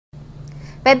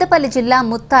పెద్దపల్లి జిల్లా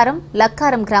ముత్తారం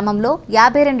లక్కారం గ్రామంలో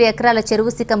 52 ఎకరాల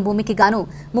చెరువు శిఖం భూమికి గాను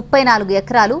 34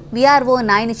 ఎకరాలు వీఆర్ఓ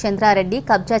నాయని చంద్రారెడ్డి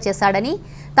కబ్జా చేశాడని,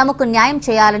 తమకు న్యాయం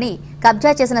చేయాలని,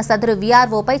 కబ్జా చేసిన సదరు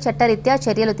వీఆర్ఓపై చట్టరీత్యా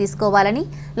చర్యలు తీసుకోవాలని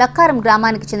లక్కారం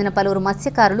గ్రామానికి చెందిన పలువురు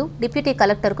మత్స్యకారులు డిప్యూటీ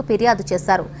కలెక్టర్కు ఫిర్యాదు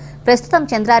చేశారు. ప్రస్తుతం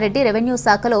చంద్రారెడ్డి రెవెన్యూ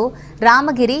శాఖలో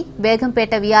రామగిరి,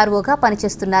 బేగంపేట వీఆర్ఓగా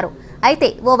పనిచేస్తున్నారు. అయితే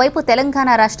ఓవైపు తెలంగాణ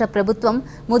రాష్ట్ర ప్రభుత్వం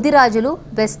ముదిరాజులు,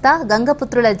 బెస్తా,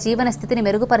 గంగపుత్రుల జీవన స్థితిని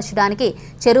మెరుగుపరచడానికి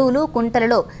చెరువులు,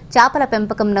 కుంటలలో చేపల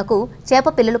పెంపకంనకు చేప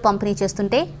పిల్లలు పంపిణీ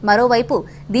చేస్తుంటే, మరోవైపు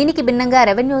దీనికి భిన్నంగా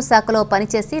రెవెన్యూ శాఖలో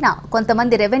పనిచేసిన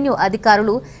కొంతమంది రెవెన్యూ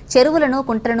అధికారులు చెరువులను,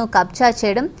 కుంటలను కబ్జా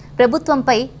చేయడం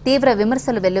ప్రభుత్వంపై తీవ్ర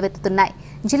విమర్శలు వెల్లువెత్తుతున్నాయి.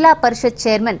 జిల్లా పరిషత్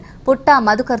చైర్మన్ పుట్టా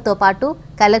మధుకర్తో పాటు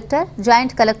కలెక్టర్,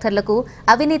 జాయింట్ కలెక్టర్లకు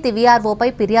అవినీతి వీఆర్ఓపై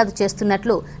ఫిర్యాదు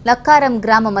చేస్తున్నట్లు లక్కారం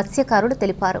గ్రామ మత్స్యకారులు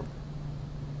తెలిపారు.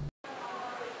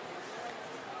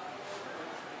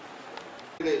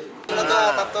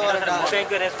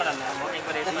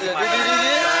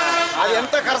 అది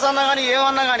ఎంత ఖర్చు అన్నా కానీ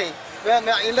ఏమన్నా కానీ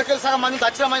ఇళ్ళకి సగం మంది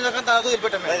దక్షిణ మంది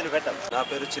వదిలిపెట్టాం. నా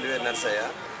పేరు చిలివేరు నర్సయ్య,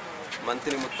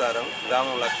 మంత్రి ముత్తారం,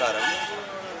 గ్రామం లక్కారం.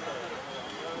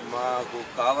 మాకు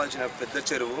కావాల్సిన పెద్ద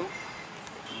చెరువు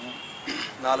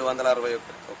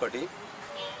 461,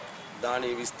 దాని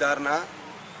విస్తరణ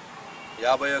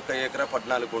 51 ఎకరా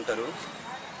 14 గుంటలు.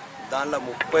 దానిలో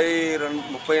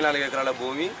 34 ఎకరాల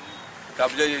భూమి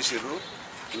కబ్జా చేసిర్రు.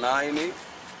 నాయని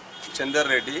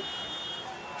చందర్రెడ్డి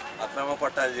అక్రమ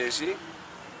పట్టాలు చేసి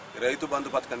రైతు బంధు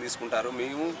పథకం తీసుకుంటారు.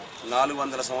 మేము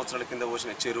 400 సంవత్సరాల కింద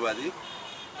పోసిన చెరువు అది.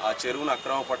 ఆ చెరువును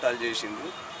అక్రమ పట్టాలు చేసింది.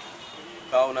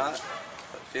 కావున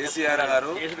కేసీఆర్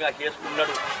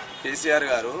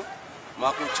గారు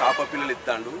మాకు చేప పిల్లలు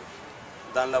ఇస్తాడు.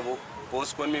 దానిలో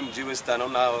పోసుకొని మేము జీవిస్తాను,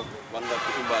 నా 100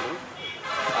 కుటుంబాలు.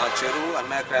 ఆ చెరువు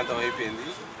అన్యాక్రాంతం అయిపోయింది.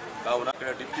 కావున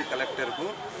ఇక్కడ డిప్యూటీ కలెక్టర్కు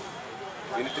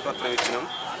వినతి పత్రం ఇచ్చినాం.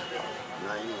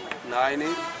 నాయని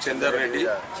చందర్రెడ్డి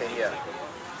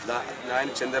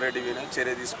మీద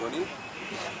చర్య తీసుకొని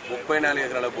 34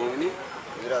 ఎకరాల భూమిని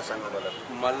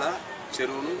మళ్ళా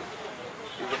చెరువును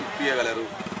ఇప్పియగలరు.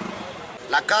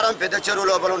 లక్కారం పెద్ద చెరువు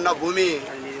లోపల ఉన్న భూమి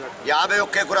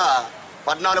 51 ఎకరా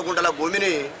 14 గుంటల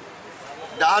భూమిని,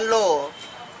 దానిలో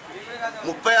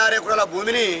 36 ఎకరాల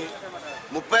భూమిని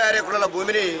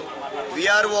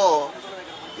వీఆర్ఓ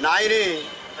నాయని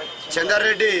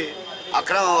చందర్రెడ్డి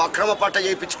అక్రమ పట్ట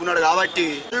చేయించుకున్నాడు. కాబట్టి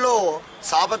దానిలో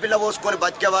సాప పిల్ల పోసుకొని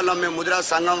బతికే వాళ్ళం మేము, ముదిరాజ్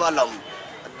సంఘం వాళ్ళం.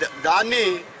 దాన్ని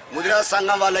ముదిరాజ్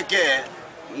సంఘం వాళ్ళకే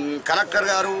కలెక్టర్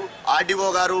గారు, ఆర్డీఓ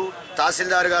గారు,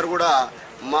 తహసీల్దార్ గారు కూడా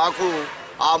మాకు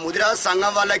ఆ ముదిరాజ్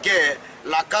సంఘం వాళ్ళకే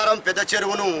లక్కారం పెద్ద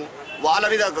చెరువును వాళ్ళ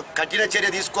మీద కఠిన చర్య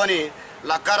తీసుకొని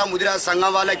లక్కారం ముదిరాజ్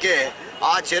సంఘం వాళ్ళకే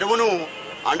ఆ చెరువును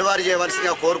అండువారి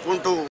చేయవలసిందిగా కోరుకుంటూ